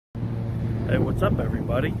Hey, what's up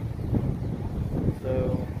everybody?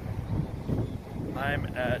 So, I'm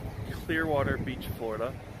at Clearwater Beach,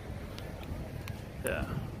 Florida. Yeah.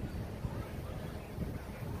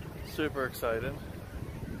 Super excited.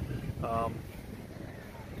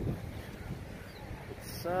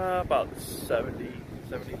 It's about 70,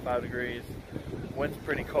 75 degrees. Wind's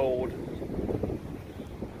pretty cold.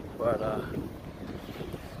 But,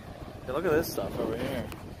 hey, look at this stuff over here.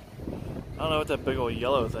 I don't know what that big old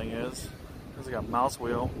yellow thing is. It's like a mouse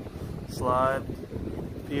wheel, slide,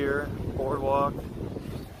 pier, boardwalk.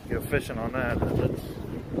 You go fishing on that. That's what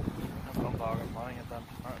I'm talking about. I get that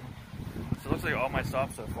hunting. So it looks like all my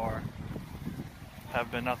stops so far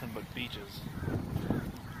have been nothing but beaches.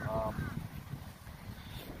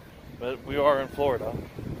 But we are in Florida.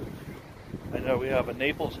 I know we have a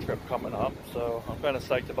Naples trip coming up, so I'm kind of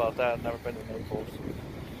psyched about that. I've never been to Naples.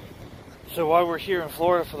 So while we're here in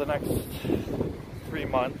Florida for the next 3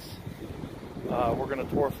 months, we're going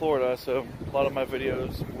to tour Florida, so a lot of my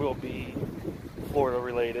videos will be Florida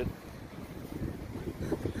related.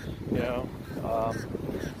 You know,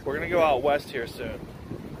 we're going to go out west here soon,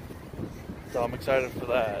 so I'm excited for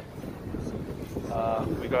that.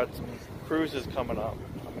 We got some cruises coming up.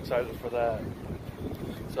 I'm excited for that.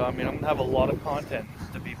 So I mean, I'm going to have a lot of content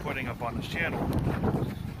to be putting up on this channel.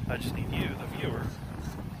 I just need you, the viewer,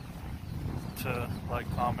 to like,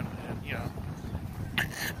 comment, and you know,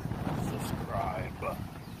 subscribe. You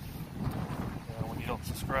know, when you don't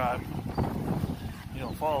subscribe, you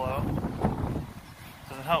don't follow, it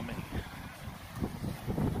doesn't help me.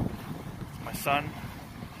 It's my son,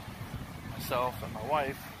 myself, and my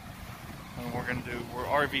wife, and we're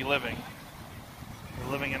RV living.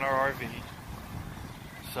 We're living in our RV.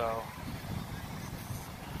 So,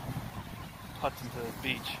 Hudson to the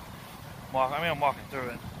beach. I'm walking through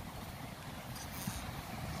it.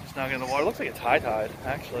 Just now getting the water. It looks like it's high tide,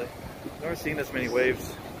 actually. I've never seen this many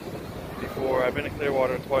waves before. I've been to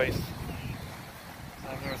Clearwater twice.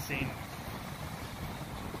 I've never seen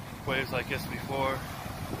waves like this before.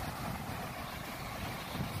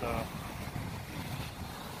 So,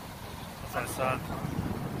 that's my son.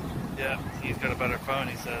 Yeah, he's got a better phone,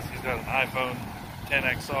 he says. He's got an iPhone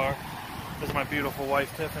XR. This is my beautiful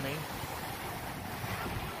wife, Tiffany.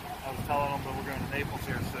 I was telling him that we're going to Naples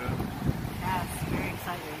here soon. Yes, very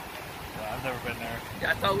excited. Yeah, I've never been there.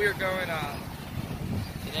 Yeah, I thought we were going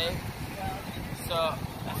today. So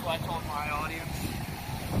that's why I told my audience.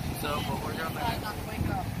 So, but we're going to. I decided not to wake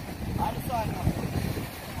up. I decided not to wake up.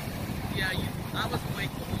 Yeah, I was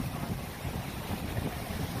awake the whole time.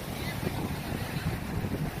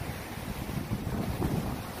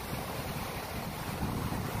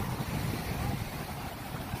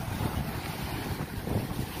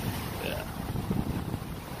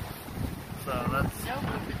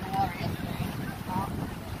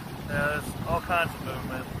 Yeah, there's all kinds of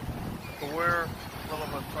movement, but we're a little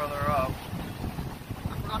bit further up.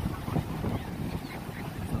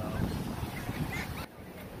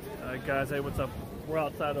 Alright guys, hey, what's up? We're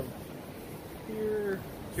outside of Pier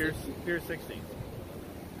 60.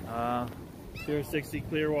 Pier 60,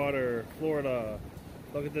 Clearwater, Florida.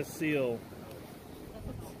 Look at this seal.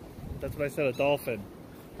 That's what I said, a dolphin.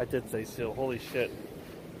 I did say seal, holy shit.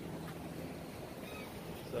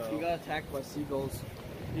 So, you got attacked by seagulls.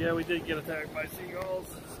 Yeah, we did get attacked by seagulls.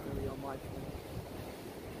 It's going to be on my channel.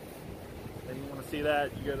 And you want to see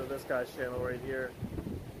that, you go to this guy's channel right here.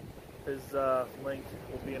 His link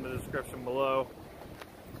will be in the description below.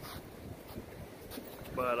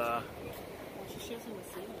 But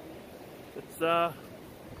it's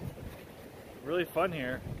really fun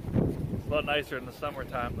here. It's a lot nicer in the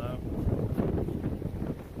summertime though.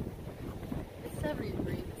 It's 70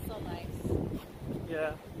 degrees, it's so nice.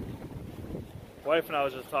 Yeah. Wife and I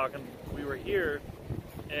was just talking, we were here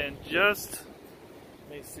and just,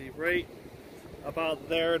 let me see, right about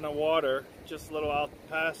there in the water, just a little out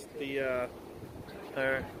past the,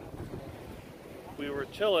 there, we were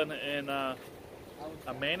chilling and a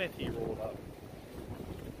manatee rolled up.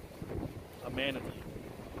 A manatee.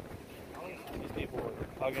 These people were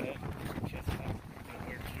hugging it, kissing it.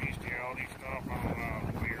 Weird bestiality stuff, I don't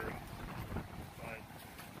know, weird. But,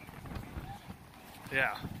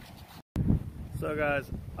 yeah. So guys,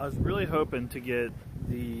 I was really hoping to get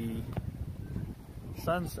the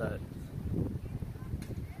sunset.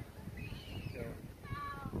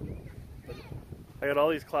 But I got all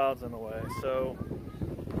these clouds in the way, so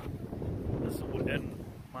this will end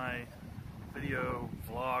my video,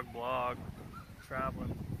 vlog, blog,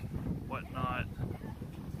 traveling, whatnot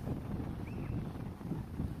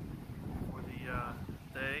for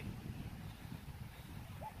the day.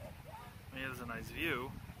 I mean, it is a nice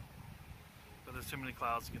view. But there's too many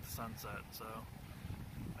clouds to get the sunset. So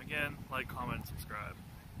again, like, comment, and subscribe.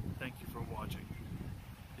 Thank you for watching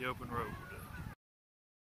The Open Rope.